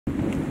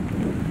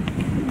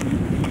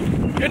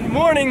Good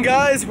morning,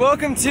 guys.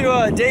 Welcome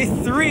to day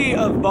 3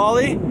 of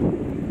Bali. I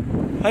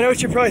know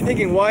what you're probably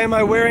thinking, why am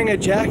I wearing a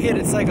jacket?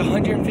 It's like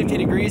 150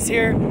 degrees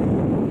here.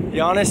 The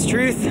honest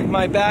truth,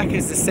 my back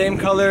is the same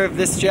color of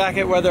this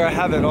jacket whether I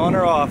have it on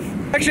or off.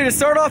 Actually, to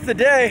start off the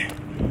day,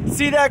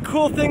 see that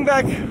cool thing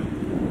back?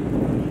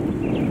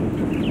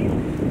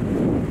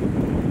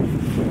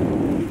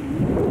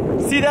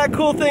 See that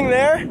cool thing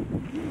there?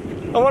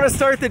 I want to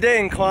start the day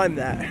and climb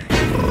that.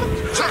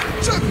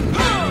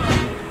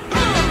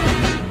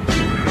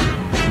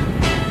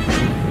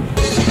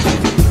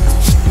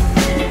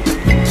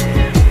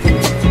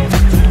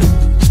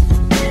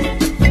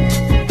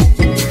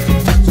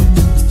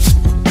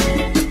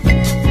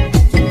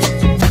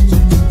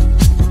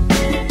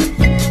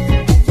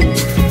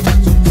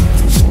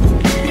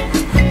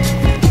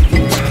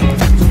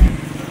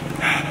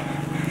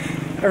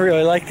 I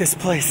really like this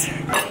place.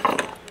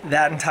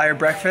 That entire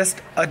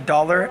breakfast,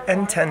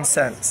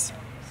 $1.10.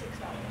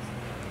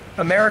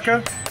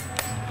 America,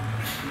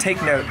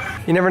 take note.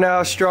 You never know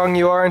how strong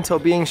you are until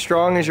being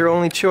strong is your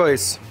only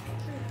choice.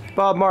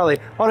 Bob Marley.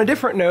 On a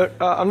different note,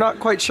 I'm not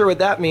quite sure what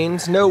that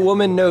means. No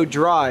woman, no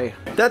dry.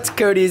 That's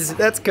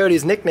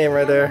Cody's nickname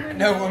right there.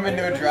 No woman,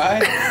 no dry?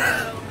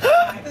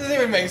 That doesn't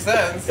even make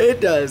sense. It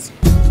does.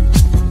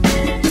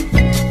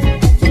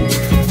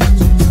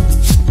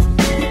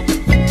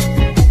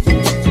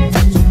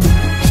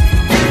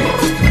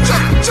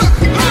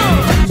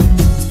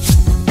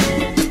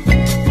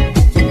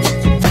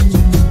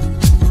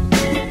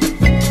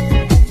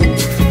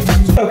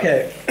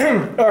 Okay,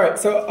 alright,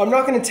 so I'm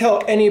not going to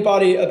tell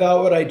anybody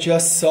about what I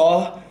just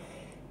saw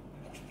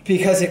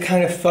because it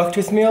kind of fucked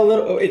with me a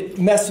little. It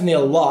messed with me a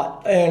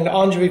lot, and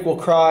Angelique will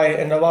cry,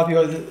 and a lot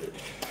of people.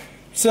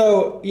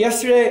 So,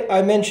 yesterday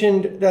I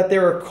mentioned that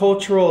there are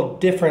cultural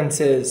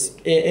differences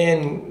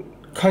in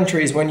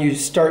countries when you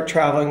start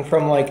traveling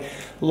from like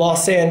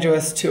Los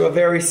Angeles to a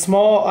very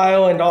small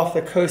island off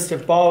the coast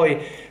of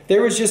Bali.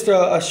 There was just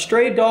a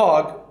stray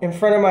dog in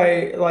front of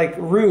my like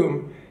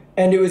room,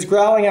 and it was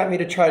growling at me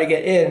to try to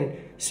get in.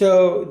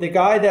 So the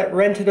guy that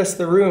rented us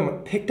the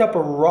room picked up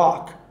a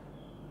rock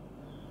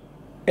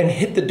and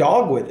hit the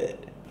dog with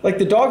it. Like,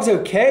 the dog's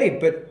okay,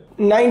 but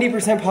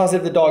 90%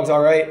 positive the dog's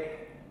all right.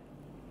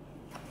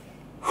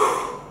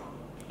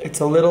 It's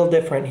a little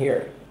different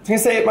here. I was gonna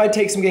say it might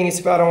take some getting used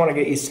to, but I don't want to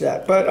get used to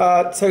that.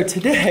 But so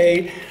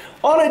today,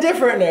 on a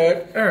different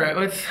note, all right,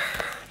 let's.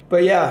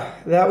 But yeah,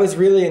 that was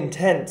really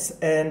intense,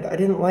 and I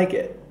didn't like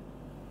it.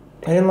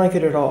 I didn't like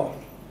it at all.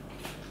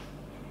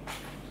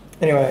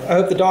 Anyway, I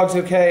hope the dog's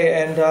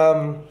okay, and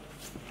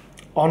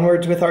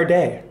onwards with our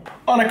day.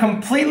 On a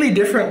completely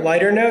different,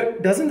 lighter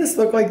note, doesn't this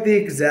look like the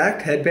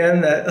exact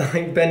headband that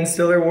like Ben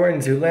Stiller wore in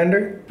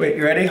Zoolander? Wait,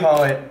 you ready?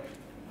 Haul it.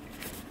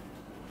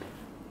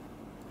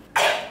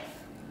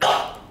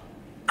 I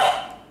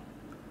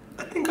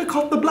think I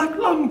caught the black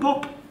lung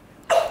pop.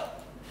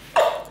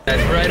 And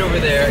right over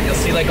there, you'll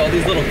see like all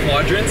these little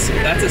quadrants.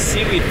 That's a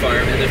seaweed farm,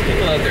 and there's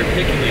people out there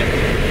picking it.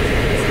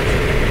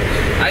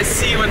 I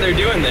see what they're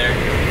doing there.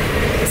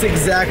 That's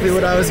exactly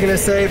what I was gonna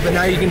say, but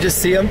now you can just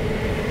see them.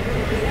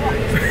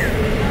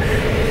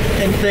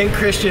 And thank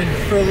Christian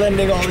for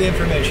lending all the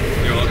information.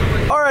 You're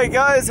welcome. All right,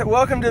 guys,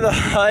 welcome to the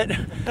hut.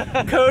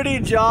 Cody,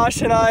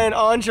 Josh, and I, and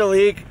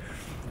Angelique,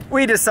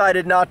 we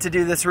decided not to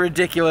do this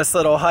ridiculous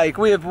little hike.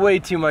 We have way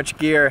too much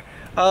gear.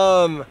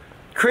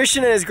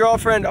 Christian and his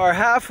girlfriend are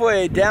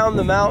halfway down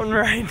the mountain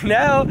right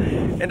now,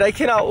 and I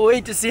cannot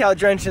wait to see how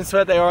drenched in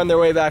sweat they are on their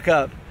way back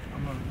up.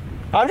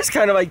 I'm just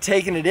kind of like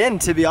taking it in,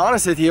 to be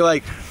honest with you.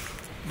 Like,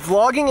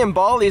 vlogging in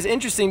Bali is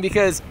interesting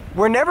because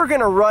we're never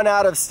gonna run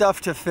out of stuff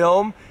to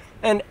film,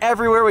 and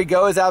everywhere we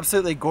go is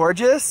absolutely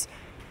gorgeous.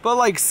 But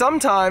like,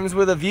 sometimes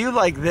with a view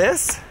like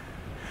this,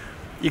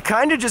 you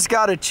kind of just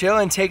gotta chill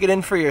and take it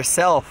in for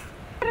yourself.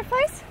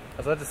 Butterflies? I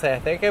was about to say, I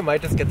think I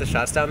might just get the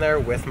shots down there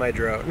with my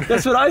drone.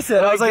 That's what I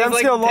said. I was like, I'm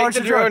just gonna launch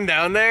the drone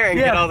down there and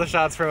get all the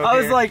shots from up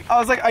here. I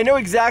was like, I know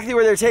exactly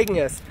where they're taking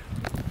us.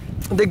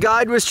 The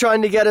guide was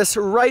trying to get us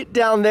right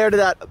down there to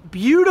that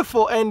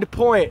beautiful end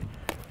point.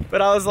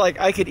 But I was like,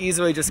 I could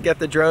easily just get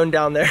the drone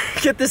down there,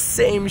 get the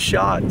same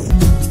shots.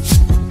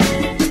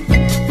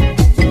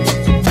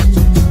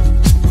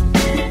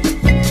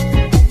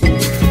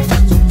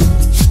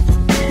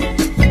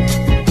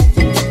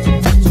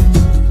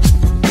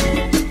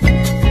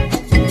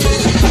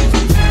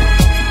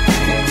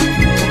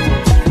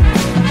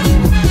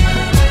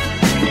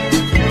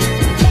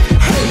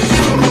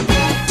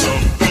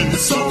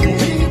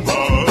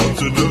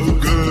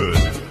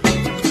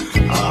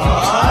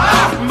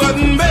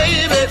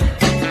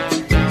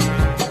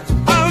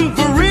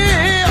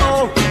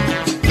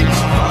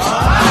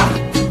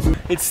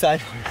 It's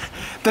sideways.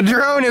 The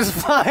drone is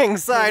flying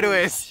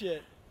sideways.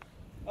 Shit.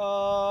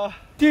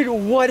 Dude,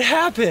 what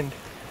happened?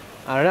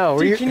 I don't know.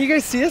 Dude, can you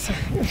guys see this?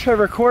 I'm gonna try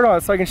to record on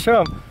it so I can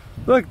show them.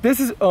 Look, this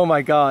is, oh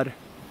my God.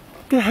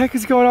 What the heck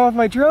is going on with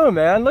my drone,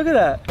 man? Look at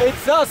that.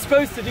 It's not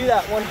supposed to do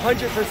that.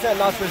 100%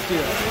 not supposed to do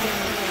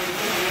that.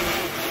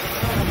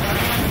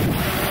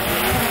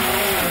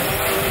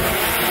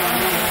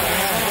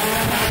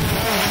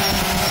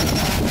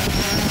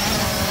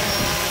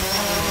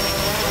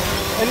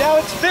 and now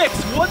it's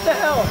fixed. What the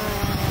hell?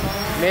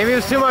 Maybe it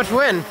was too much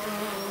wind.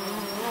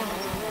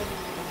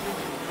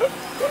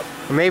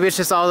 Or maybe it's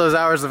just all those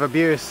hours of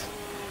abuse.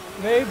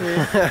 Maybe.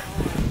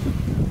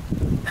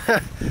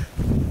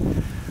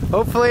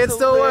 Hopefully it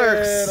still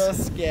works. A little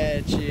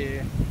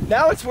sketchy.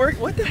 Now it's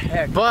working. What the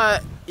heck?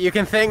 But you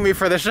can thank me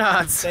for the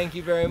shots. Thank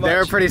you very much. They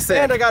were pretty sick.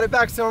 And I got it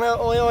back, so I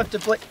only have to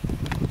play.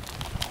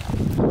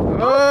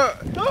 Oh,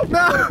 no!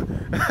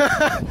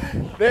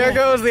 There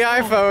goes the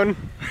iPhone.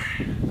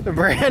 The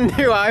brand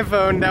new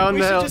iPhone down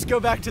the hill. We should just go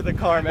back to the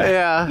car, man.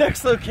 Yeah.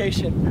 Next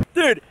location.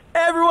 Dude,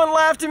 everyone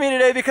laughed at me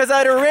today because I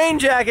had a rain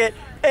jacket,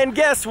 and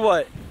guess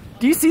what?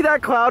 Do you see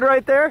that cloud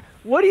right there?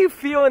 What do you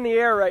feel in the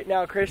air right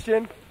now,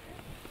 Christian?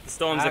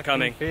 Storms are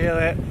coming. Feel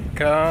it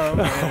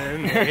coming.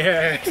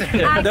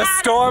 The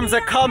storms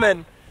are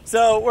coming.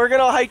 So we're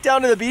gonna hike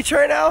down to the beach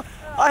right now.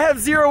 I have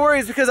zero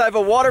worries because I have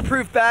a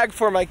waterproof bag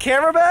for my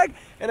camera bag,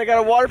 and I got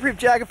a waterproof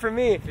jacket for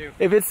me.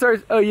 If it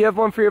starts, oh, you have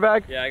one for your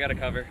bag? Yeah, I got a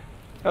cover.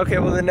 Okay,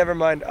 well then never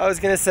mind. I was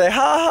gonna say,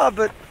 ha,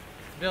 but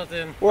built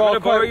in. I'm gonna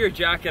borrow your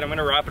jacket. I'm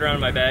gonna wrap it around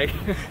my bag.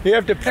 You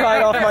have to pry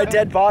it off my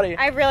dead body.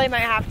 I really might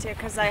have to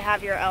because I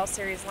have your L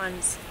series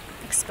lens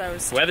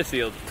exposed. Weather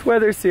sealed. It's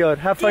weather sealed.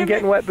 Have fun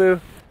getting wet, boo.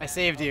 I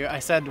saved you. I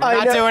said, we're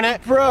not doing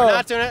it. Bro. We're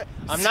not doing it.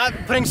 I'm not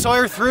putting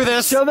Sawyer through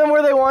this. Show them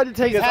where they wanted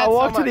to take us. I'll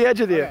walk so to the edge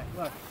with you.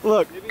 Okay,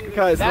 look,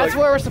 guys, that's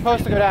look. where we're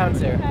supposed to go down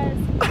to.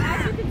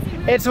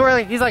 It's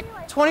where he's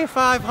like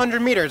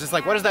 2,500 meters. It's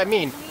like, what does that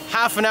mean?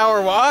 Half an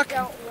hour walk?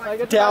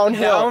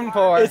 Downhill.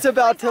 Downpour. It's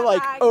about to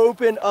like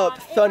open up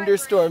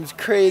thunderstorms.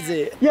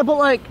 Crazy. Yeah, but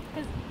like,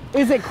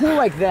 is it cool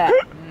like that?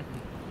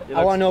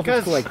 I want to know if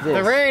it's cool like this.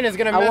 The rain is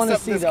gonna mess up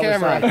see this the other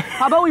camera. side.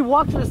 How about we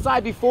walk to the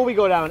side before we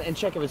go down and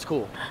check if it's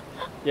cool?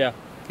 Yeah.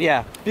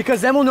 Yeah, because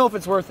then we'll know if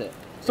it's worth it.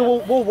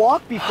 So we'll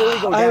walk before we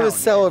go down. I was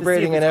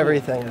celebrating and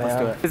everything, Let's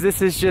do man. it.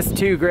 This is just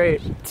too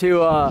great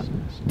to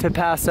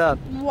pass up.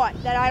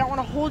 What? That I don't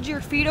want to hold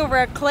your feet over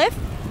a cliff?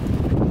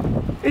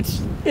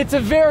 It's a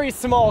very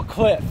small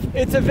cliff.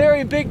 It's a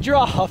very big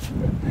drop,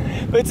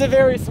 but it's a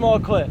very small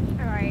cliff.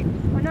 All right,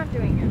 we're not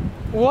doing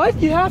it. What?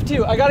 You have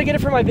to. I gotta get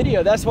it for my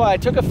video. That's why I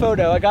took a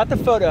photo. I got the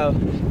photo.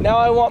 Now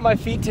I want my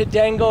feet to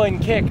dangle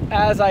and kick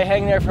as I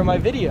hang there for my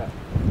video.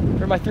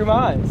 Through my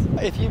eyes.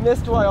 If you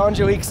missed why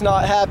Angelique's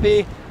not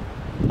happy,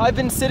 I've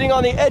been sitting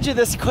on the edge of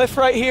this cliff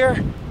right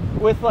here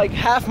with like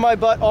half my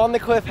butt on the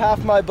cliff,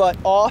 half my butt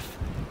off,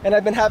 and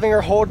I've been having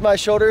her hold my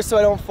shoulders so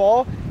I don't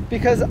fall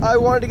because I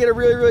wanted to get a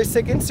really, really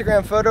sick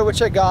Instagram photo,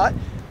 which I got,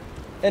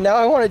 and now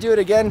I want to do it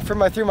again for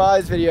my Through My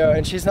Eyes video,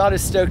 and she's not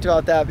as stoked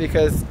about that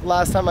because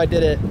last time I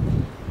did it,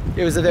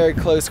 it was a very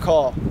close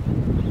call.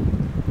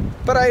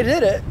 But I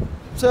did it,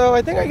 so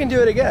I think I can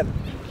do it again.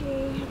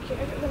 Okay,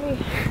 let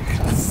me...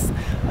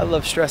 I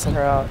love stressing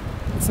her out.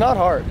 It's not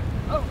hard.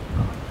 Oh.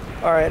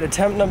 All right,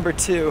 attempt number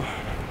 2.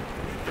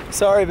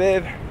 Sorry,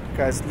 babe.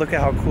 Guys, look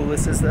at how cool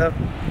this is, though.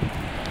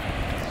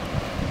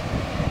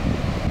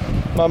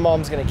 My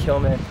mom's gonna kill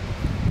me.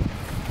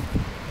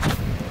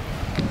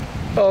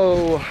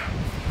 Oh.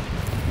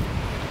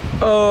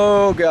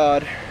 Oh,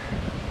 God.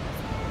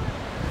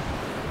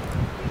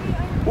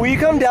 Will you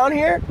come down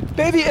here?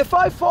 Baby, if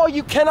I fall,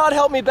 you cannot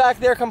help me back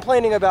there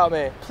complaining about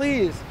me.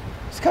 Please,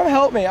 just come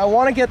help me. I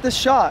want to get this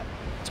shot.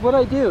 It's what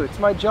I do. It's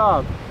my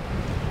job.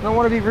 I don't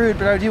want to be rude,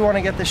 but I do want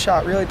to get this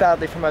shot really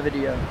badly for my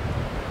video.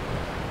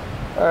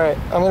 All right,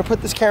 I'm going to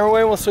put this camera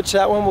away and we'll switch to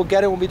that one. We'll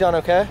get it. We'll be done,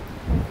 okay?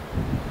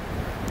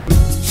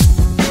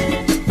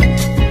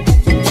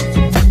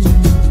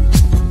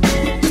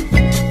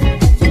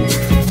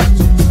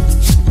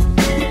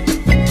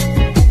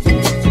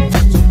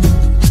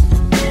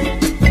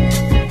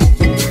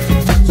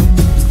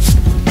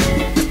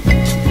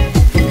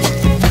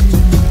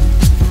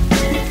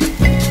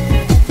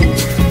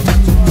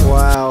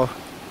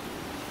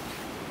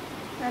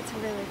 That's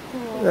really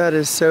cool. That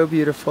is so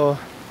beautiful.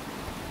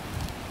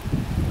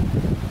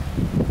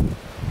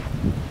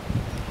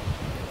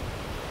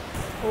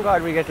 I'm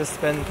glad we get to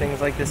spend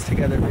things like this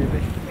together,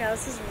 baby. Yeah,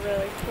 this is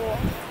really cool.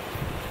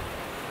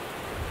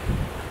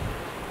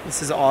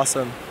 This is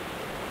awesome.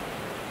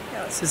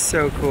 Yeah, This is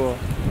so cool.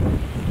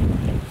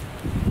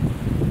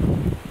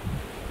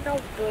 look how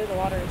blue the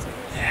water is.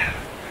 Yeah.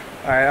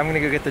 All right, I'm gonna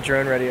go get the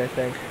drone ready, I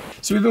think.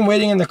 So we've been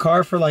waiting in the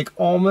car for like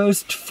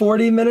almost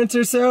 40 minutes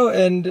or so,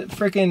 and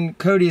freaking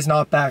Cody's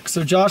not back.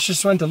 So Josh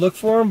just went to look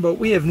for him, but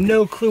we have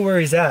no clue where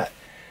he's at.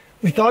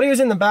 We thought he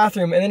was in the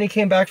bathroom, and then he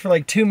came back for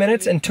like 2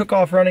 minutes and took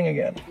off running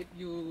again.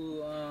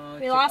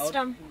 We lost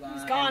him.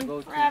 He's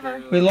gone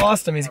forever. We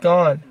lost him, he's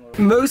gone.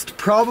 Most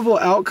probable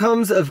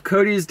outcomes of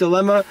Cody's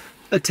dilemma: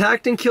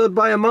 attacked and killed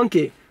by a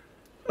monkey,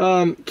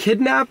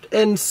 kidnapped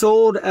and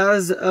sold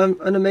as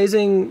an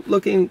amazing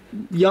looking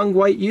young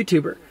white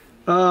YouTuber.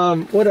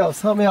 What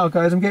else? Help me out,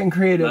 guys. I'm getting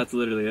creative. That's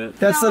literally it.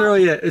 That's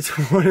literally it. It's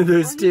one of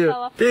those two.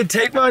 fella. Dude,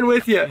 take mine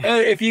with you.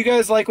 And if you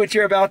guys like what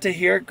you're about to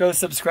hear, go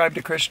subscribe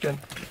to Christian.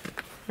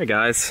 Hey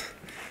guys,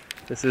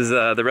 this is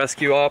the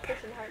rescue op.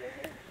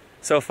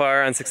 So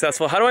far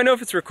unsuccessful. How do I know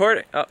if it's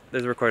recording? Oh,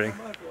 there's a recording.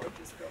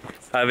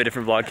 I have a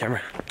different vlog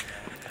camera.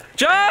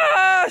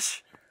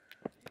 Josh!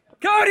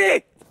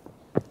 Cody!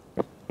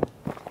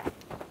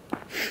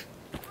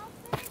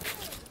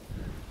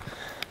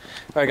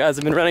 Alright guys,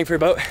 I've been running for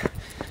about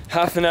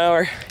half an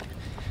hour.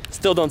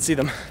 Still don't see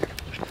them.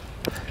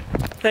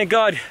 Thank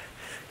God,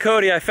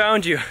 Cody, I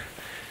found you.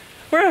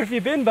 Where have you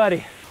been,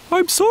 buddy?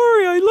 I'm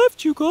sorry, I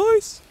left you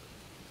guys.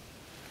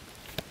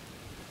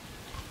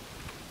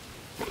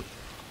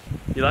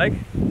 You like?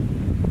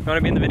 You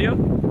wanna be in the video?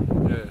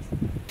 Yes.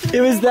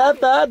 It was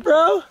that bad,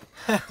 bro?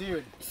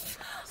 Dude.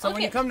 So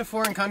when you come to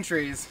foreign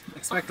countries,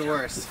 expect the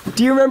worst.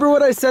 Do you remember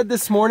what I said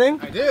this morning?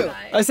 I do.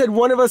 I said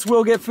one of us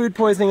will get food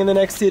poisoning in the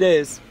next 2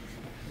 days.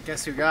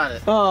 Guess who got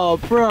it? Oh,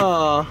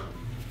 bro.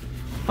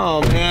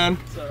 Oh, man.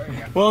 Sorry.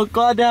 Well,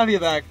 glad to have you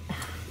back.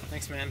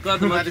 Thanks, man.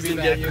 Glad the monkeys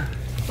didn't get you.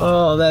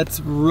 Oh,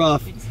 that's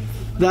rough.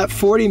 That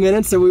 40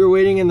 minutes that we were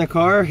waiting in the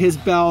car, his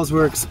bowels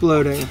were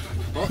exploding.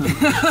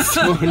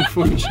 So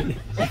unfortunate.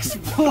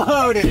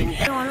 Exploding!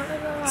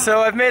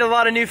 So I've made a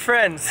lot of new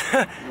friends.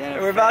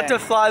 We're about to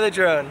fly the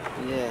drone.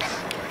 Yes.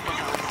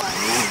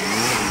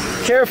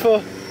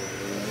 Careful.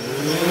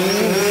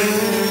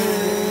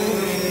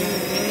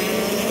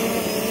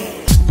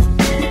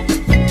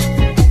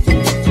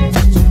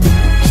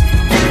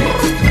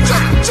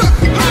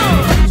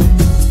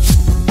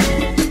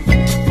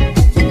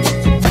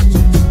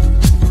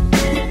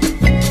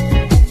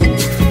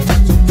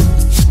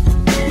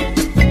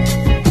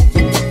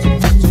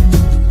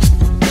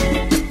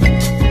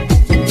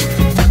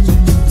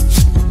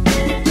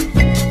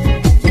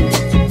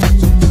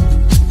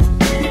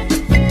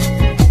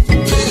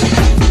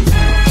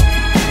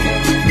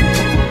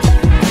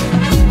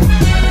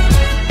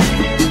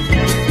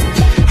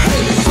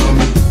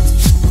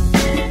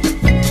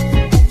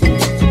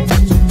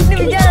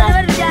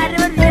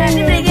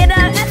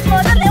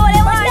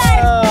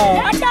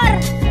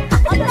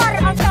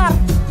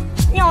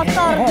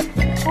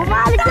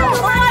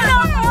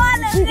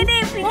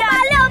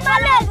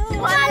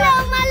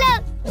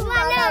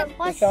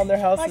 They found their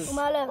houses.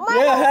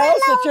 Yeah,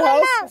 house? That's your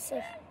house?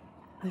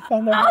 They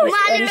found their house.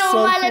 That is so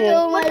cool.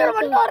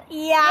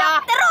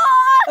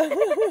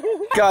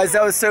 Guys,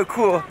 that was so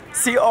cool.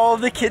 See all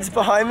of the kids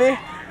behind me?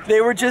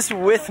 They were just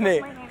with me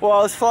while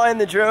I was flying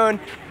the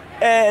drone,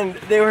 and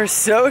they were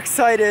so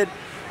excited.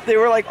 They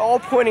were like all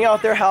pointing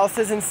out their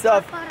houses and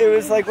stuff. It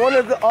was like one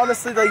of the,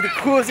 honestly, like the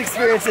coolest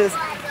experiences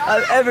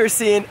I've ever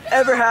seen,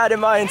 ever had in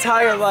my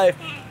entire life.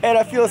 And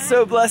I feel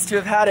so blessed to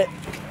have had it.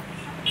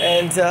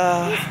 And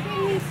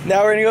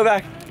now we're gonna go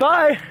back.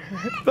 Bye,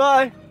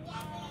 bye.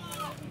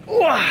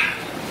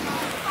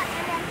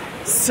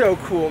 So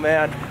cool,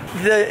 man.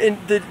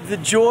 The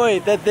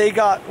joy that they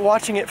got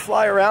watching it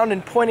fly around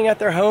and pointing at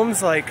their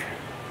homes, like,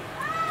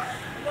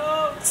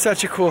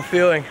 such a cool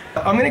feeling.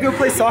 I'm gonna go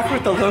play soccer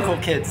with the local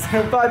kids.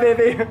 Bye,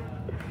 baby.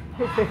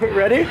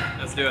 Ready?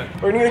 Let's do it.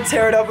 We're gonna go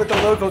tear it up with the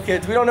local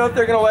kids. We don't know if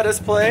they're gonna let us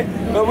play,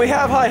 but we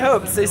have high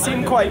hopes. They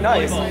seem quite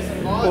nice.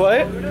 Volleyball.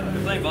 What?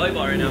 We're playing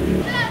volleyball right now.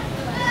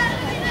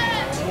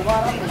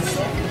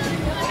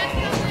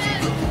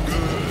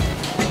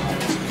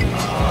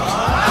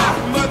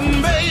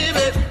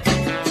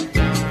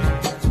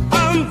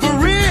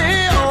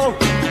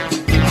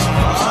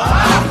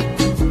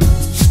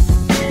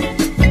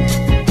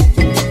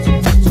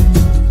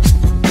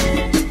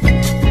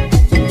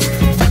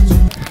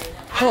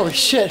 Holy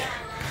shit.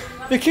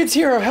 The kids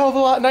here are a hell of a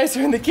lot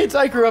nicer than the kids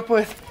I grew up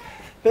with.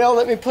 They all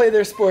let me play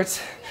their sports.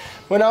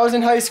 When I was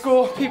in high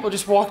school, people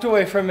just walked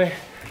away from me.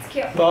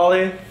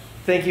 Bali,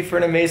 thank you for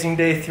an amazing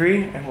day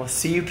 3, and we'll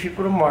see you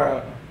people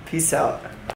tomorrow. Peace out.